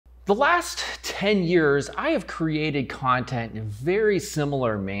The last 10 years, I have created content in a very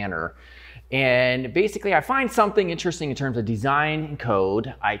similar manner. And basically, I find something interesting in terms of design and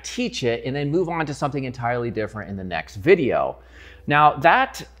code, I teach it, and then move on to something entirely different in the next video. Now,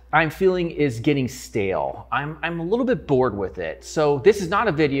 that I'm feeling is getting stale. I'm a little bit bored with it. So this is not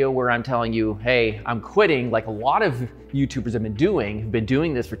a video where I'm telling you, hey, I'm quitting like a lot of YouTubers have been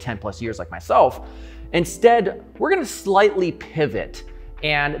doing this for 10 plus years like myself. Instead, we're gonna slightly pivot,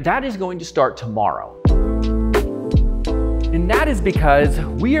 and that is going to start tomorrow. And that is because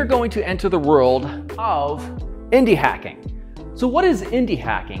we are going to enter the world of indie hacking. So what is indie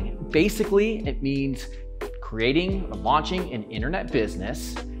hacking? Basically, it means creating or launching an internet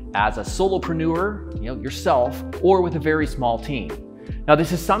business as a solopreneur, yourself, or with a very small team. Now,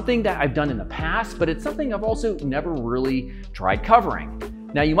 this is something that I've done in the past, but it's something I've also never really tried covering.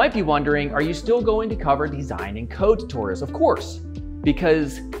 Now, you might be wondering, are you still going to cover design and code tutorials? Of course,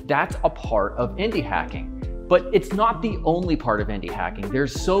 because that's a part of indie hacking. But it's not the only part of indie hacking.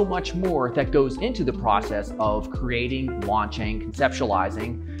 There's so much more that goes into the process of creating, launching,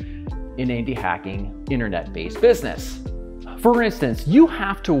 conceptualizing an indie hacking internet-based business. For instance, you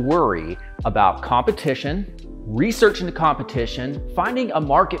have to worry about competition, researching the competition, finding a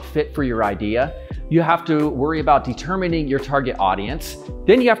market fit for your idea. You have to worry about determining your target audience.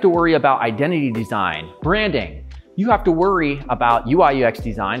 Then you have to worry about identity design, branding. You have to worry about UI UX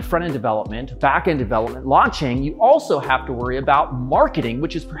design, front-end development, back-end development, launching. You also have to worry about marketing,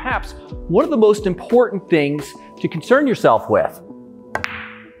 which is perhaps one of the most important things to concern yourself with.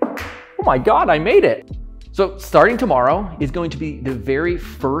 Oh my God, I made it. So starting tomorrow is going to be the very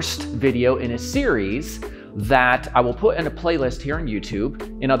first video in a series that I will put in a playlist here on YouTube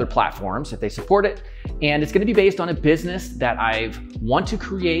and other platforms if they support it. And it's going to be based on a business that I've want to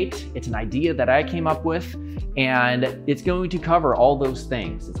create. It's an idea that I came up with, and it's going to cover all those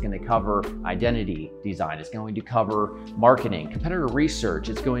things. It's going to cover identity design. It's going to cover marketing, competitor research.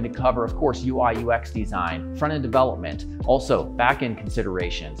 It's going to cover, of course, UI UX design, front-end development, also back-end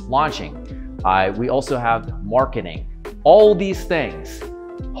considerations, launching. We also have marketing. All these things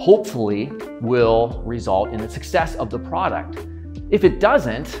hopefully will result in the success of the product. If it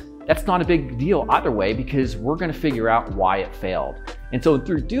doesn't, that's not a big deal either way, because we're going to figure out why it failed. And so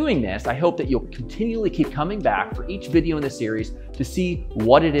through doing this, I hope that you'll continually keep coming back for each video in the series to see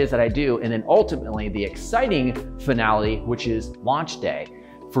what it is that I do, and then ultimately the exciting finale, which is launch day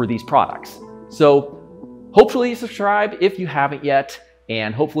for these products. So hopefully you subscribe if you haven't yet,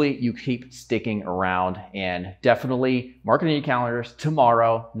 and hopefully you keep sticking around, and definitely mark it in your calendars.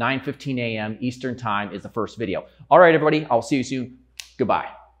 Tomorrow, 9:15 a.m. Eastern time is the first video. All right, everybody, I'll see you soon. Goodbye.